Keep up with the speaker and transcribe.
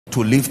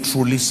to live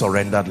truly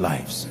surrendered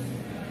lives.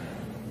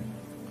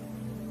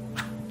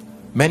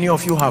 Many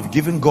of you have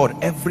given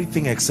God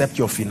everything except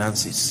your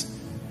finances.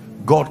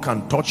 God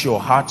can touch your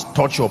heart,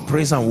 touch your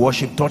praise and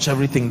worship, touch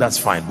everything, that's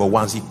fine. But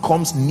once it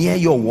comes near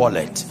your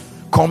wallet,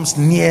 comes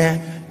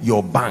near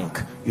your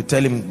bank, you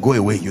tell him, go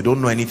away, you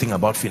don't know anything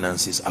about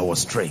finances, I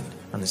was trained.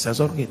 And he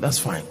says, okay, that's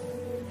fine.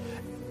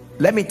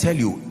 Let me tell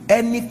you,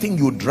 anything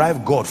you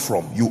drive God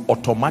from, you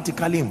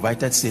automatically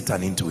invited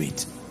Satan into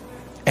it.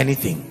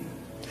 Anything.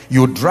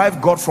 You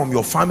drive God from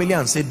your family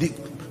and say,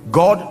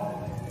 God,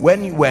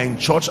 when you were in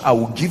church, I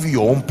will give you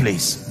your own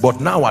place. But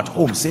now at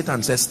home,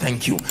 Satan says,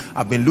 thank you.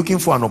 I've been looking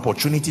for an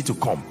opportunity to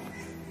come.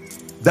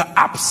 The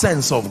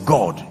absence of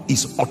God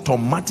is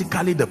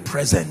automatically the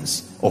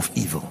presence of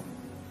evil.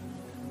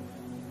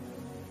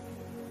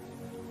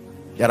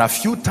 There are a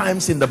few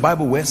times in the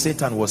Bible where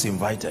Satan was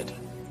invited.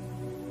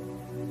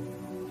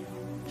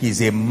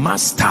 He's a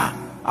master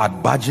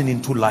at barging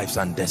into lives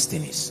and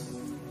destinies.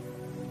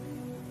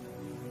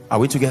 Are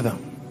we together?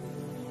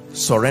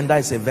 Surrender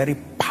is a very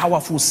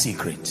powerful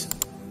secret,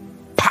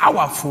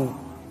 powerful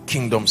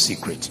kingdom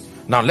secret.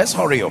 Now let's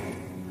hurry up.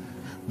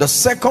 The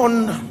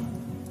second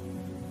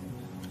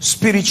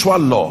spiritual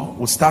law,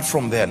 we'll start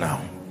from there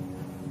now.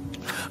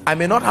 I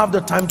may not have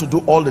the time to do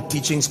all the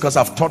teachings because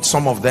I've taught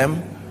some of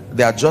them.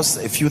 There are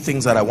just a few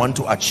things that I want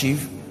to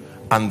achieve,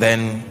 and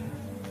then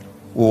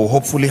we'll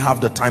hopefully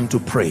have the time to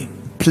pray.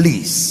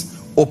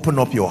 Please open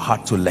up your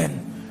heart to learn.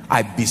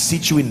 I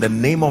beseech you in the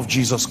name of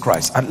Jesus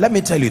Christ. And let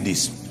me tell you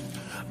this,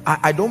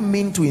 I don't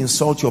mean to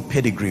insult your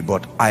pedigree,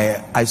 but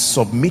I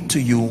submit to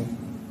you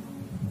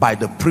by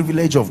the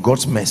privilege of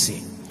God's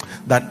mercy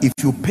that if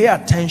you pay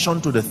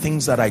attention to the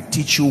things that I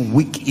teach you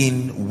week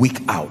in, week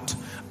out,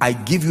 I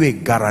give you a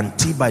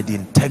guarantee by the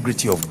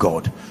integrity of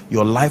God,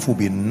 your life will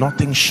be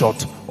nothing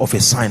short of a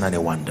sign and a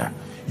wonder.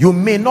 You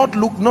may not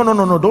look, no,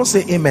 don't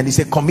say amen. It's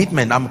a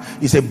commitment.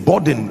 It's a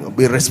burden,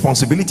 a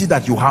responsibility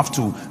that you have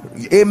to.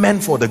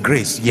 Amen for the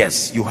grace.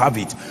 Yes, you have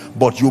it.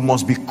 But you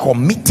must be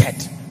committed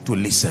to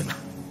listen.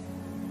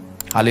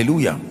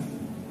 Hallelujah.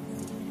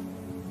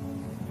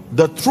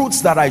 The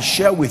truths that I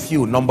share with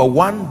you, number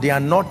one, they are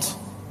not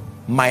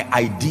my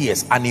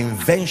ideas, an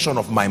invention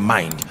of my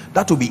mind.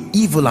 That will be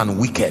evil and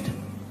wicked.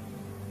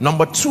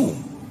 Number two,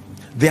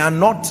 they are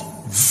not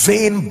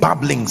vain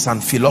babblings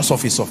and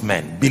philosophies of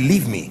men.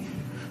 Believe me,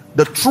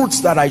 the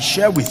truths that I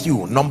share with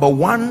you, number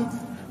one,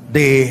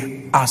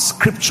 they are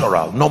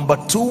scriptural. Number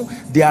two,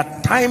 they are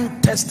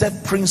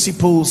time-tested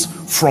principles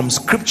from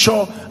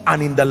scripture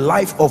and in the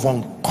life of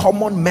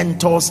uncommon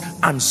mentors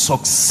and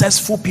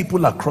successful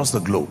people across the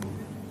globe.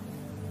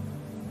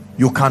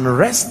 You can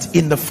rest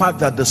in the fact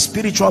that the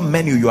spiritual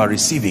menu you are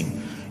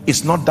receiving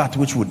is not that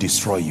which will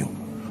destroy you,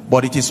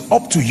 but it is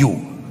up to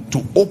you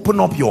to open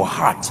up your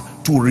heart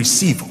to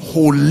receive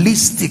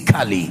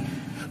holistically.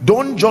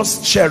 Don't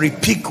just cherry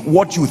pick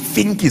what you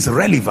think is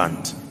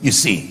relevant. You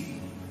see,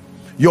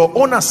 your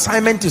own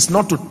assignment is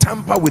not to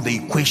tamper with the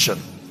equation.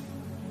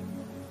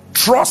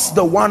 Trust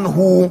the one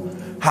who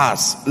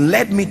has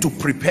led me to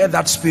prepare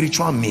that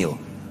spiritual meal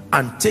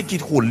and take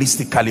it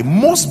holistically.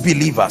 Most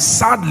believers,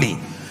 sadly,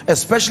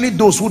 especially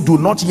those who do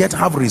not yet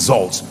have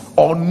results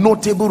or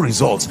notable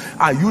results,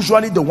 are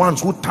usually the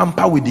ones who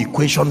tamper with the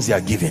equations they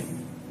are given.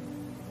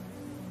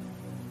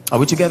 Are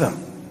we together?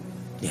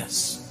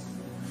 Yes.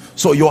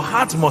 So your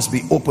heart must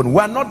be open.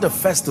 We're not the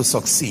first to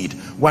succeed.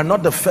 We're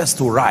not the first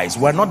to rise.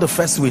 We're not the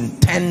first to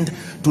intend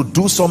to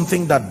do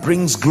something that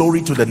brings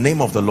glory to the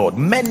name of the Lord.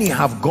 Many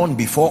have gone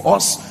before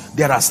us.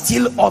 There are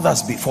still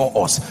others before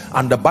us.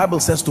 And the Bible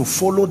says to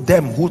follow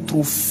them who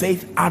through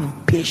faith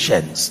and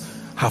patience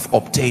have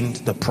obtained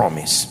the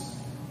promise.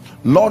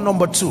 Law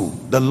number two,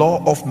 the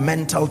law of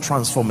mental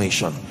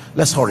transformation.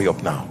 Let's hurry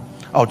up now.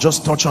 I'll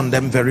just touch on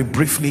them very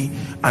briefly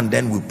and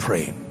then we'll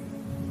pray.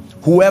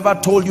 Whoever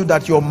told you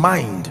that your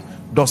mind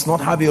does not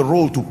have a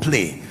role to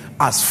play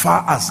as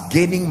far as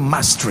gaining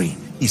mastery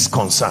is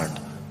concerned?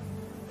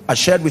 I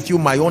shared with you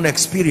my own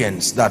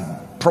experience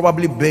that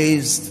probably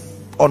based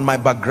on my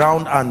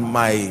background and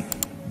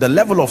the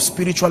level of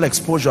spiritual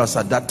exposures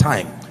at that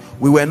time,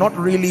 we were not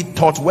really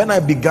taught. When I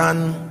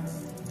began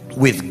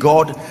with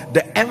God,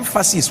 the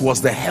emphasis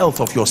was the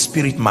health of your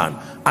spirit man,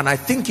 and I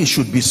think it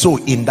should be so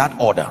in that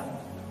order.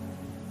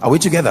 Are we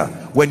together?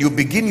 When you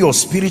begin your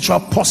spiritual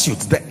pursuit,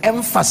 the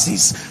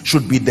emphasis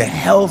should be the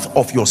health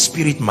of your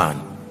spirit man,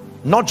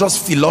 not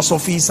just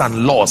philosophies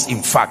and laws.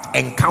 In fact,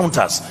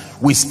 encounters.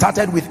 We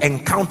started with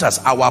encounters,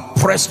 our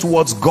press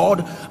towards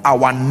God,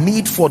 our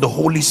need for the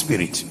Holy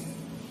Spirit,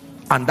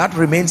 and that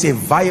remains a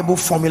viable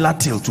formula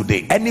till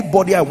today.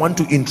 Anybody I want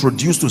to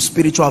introduce to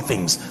spiritual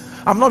things,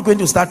 I'm not going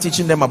to start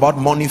teaching them about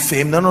money,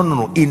 fame.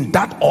 No. In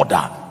that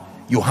order,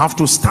 you have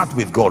to start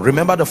with God.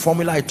 Remember the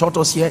formula I taught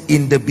us here?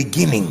 In the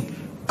beginning,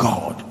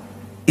 God.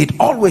 It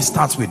always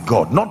starts with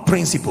God, not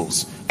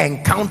principles.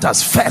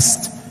 Encounters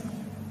first.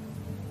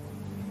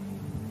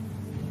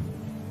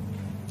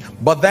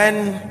 But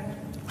then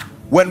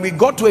when we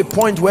got to a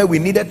point where we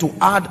needed to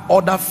add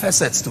other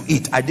facets to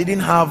it, I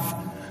didn't have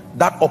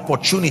that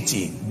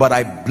opportunity, but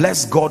I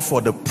bless God for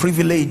the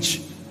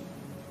privilege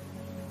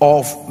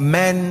of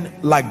men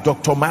like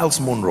Dr. Miles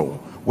Monroe,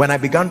 when I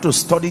began to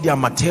study their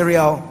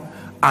material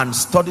and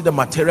study the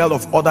material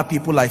of other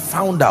people, I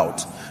found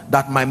out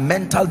that my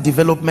mental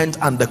development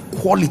and the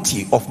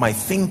quality of my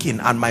thinking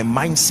and my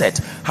mindset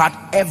had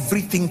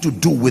everything to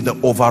do with the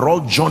overall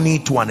journey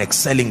to an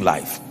excelling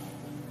life.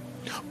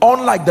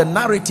 Unlike the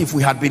narrative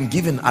we had been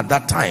given at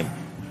that time,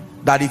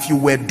 that if you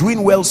were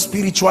doing well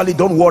spiritually,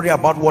 don't worry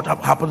about what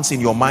happens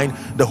in your mind,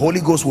 the Holy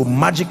Ghost will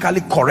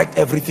magically correct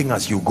everything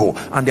as you go.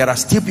 And there are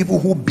still people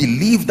who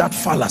believe that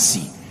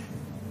fallacy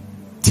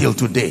till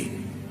today,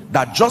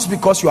 that just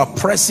because you are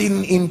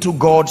pressing into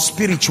God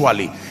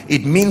spiritually,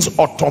 it means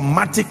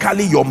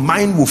automatically your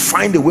mind will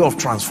find a way of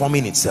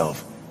transforming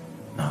itself.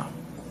 No,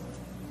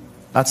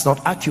 that's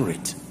not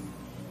accurate.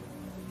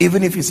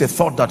 Even if it's a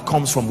thought that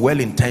comes from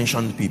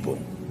well-intentioned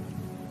people,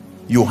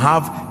 you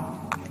have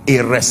a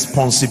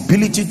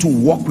responsibility to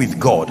walk with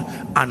God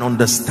and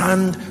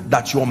understand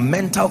that your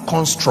mental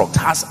construct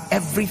has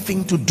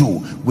everything to do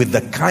with the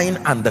kind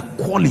and the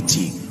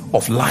quality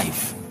of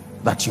life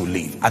that you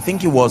live. I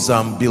think it was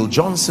Bill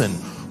Johnson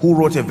who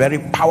wrote a very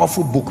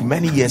powerful book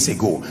many years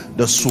ago,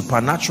 The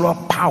Supernatural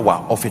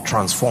Power of a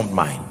Transformed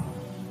Mind,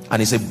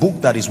 and it's a book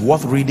that is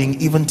worth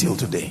reading even till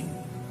today.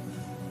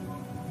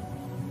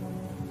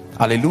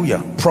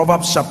 Hallelujah.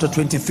 Proverbs chapter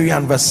 23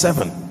 and verse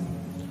 7,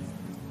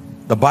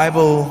 the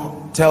Bible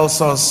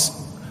tells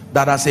us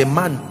that as a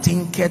man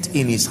thinketh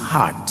in his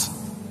heart,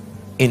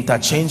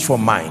 interchange for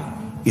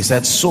mind, he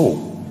said,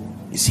 so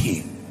is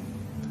he.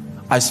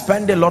 I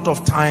spend a lot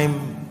of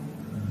time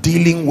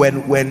dealing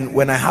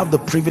when I have the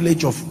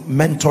privilege of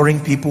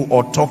mentoring people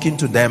or talking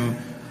to them.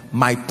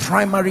 My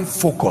primary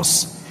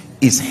focus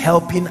is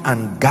helping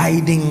and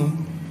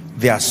guiding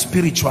their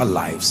spiritual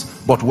lives.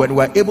 But when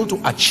we're able to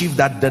achieve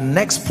that, the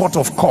next port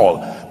of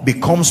call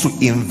becomes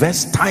to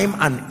invest time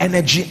and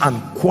energy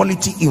and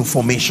quality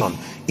information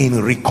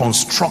in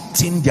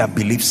reconstructing their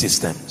belief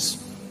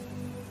systems.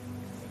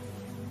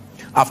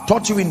 I've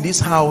taught you in this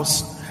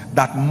house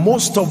that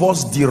most of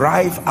us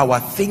derive our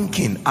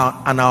thinking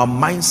and our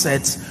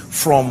mindsets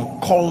from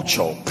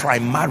culture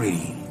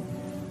primarily.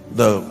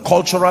 The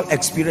cultural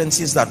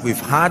experiences that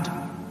we've had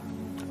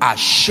are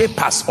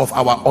shapers of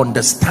our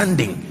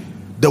understanding.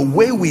 The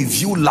way we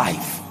view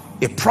life,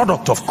 a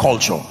product of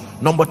culture.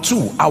 Number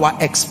two, our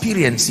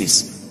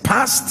experiences,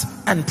 past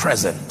and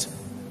present.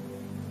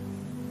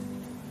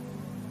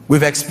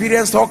 We've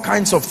experienced all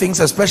kinds of things,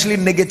 especially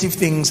negative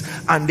things,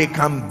 and they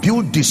can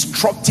build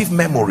destructive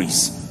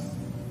memories.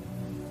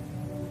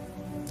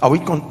 Are we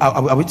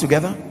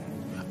together?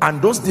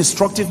 And those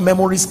destructive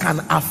memories can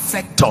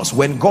affect us.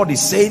 When God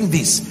is saying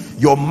this,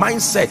 your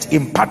mindset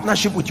in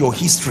partnership with your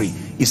history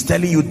is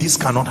telling you this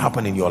cannot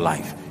happen in your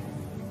life.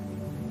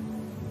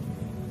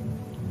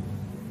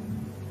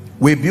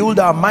 We build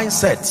our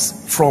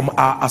mindsets from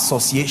our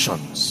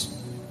associations,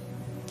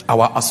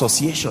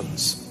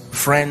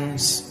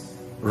 friends,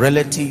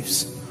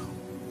 relatives.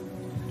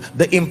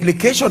 The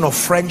implication of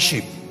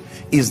friendship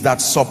is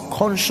that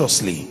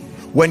subconsciously,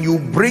 when you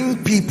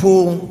bring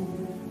people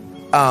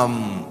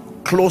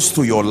close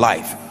to your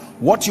life,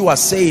 what you are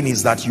saying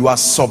is that you are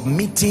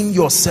submitting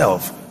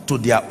yourself to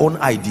their own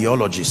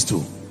ideologies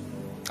too.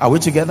 Are we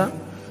together?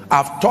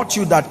 I've taught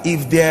you that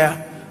if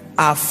there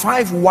are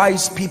 5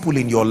 wise people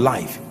in your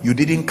life, you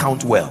didn't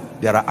count well.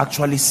 There are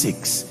actually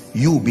 6,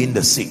 you being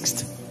the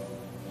 6th.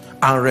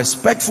 And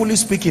respectfully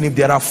speaking, if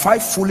there are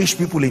 5 foolish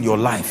people in your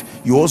life,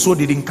 you also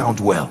didn't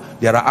count well.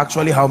 There are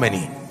actually how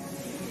many?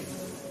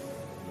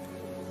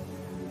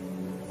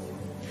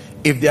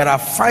 If there are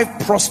 5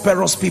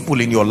 prosperous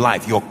people in your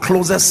life, your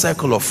closest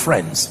circle of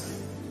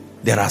friends,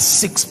 there are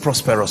 6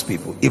 prosperous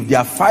people. If there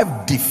are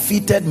 5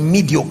 defeated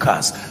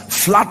mediocres,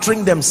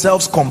 flattering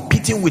themselves,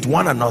 competing with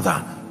one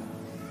another,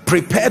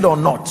 prepared or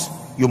not,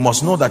 you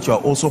must know that you are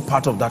also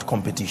part of that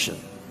competition.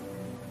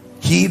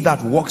 He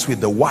that walks with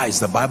the wise,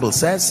 the Bible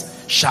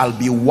says, shall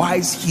be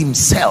wise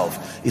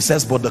himself. It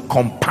says, but the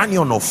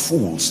companion of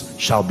fools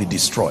shall be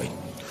destroyed.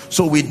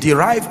 So we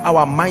derive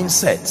our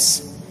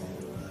mindsets.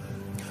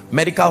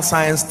 Medical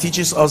science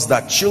teaches us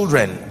that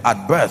children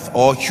at birth,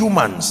 or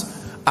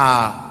humans,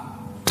 are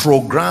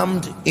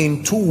programmed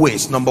in 2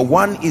 ways. Number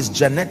 1 is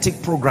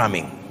genetic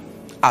programming,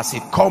 as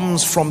it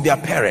comes from their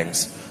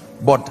parents.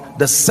 But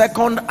the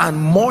second and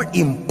more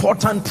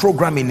important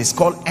programming is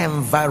called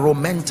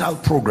environmental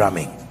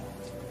programming.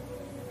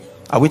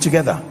 Are we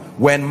together?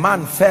 When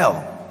man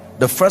fell,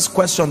 the first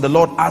question the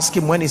Lord asked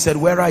him when he said,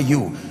 where are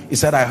you? He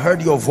said, I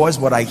heard your voice,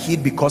 but I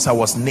hid because I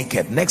was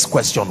naked. Next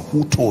question,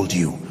 who told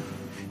you?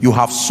 You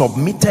have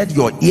submitted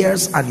your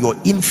ears and your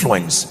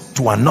influence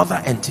to another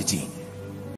entity.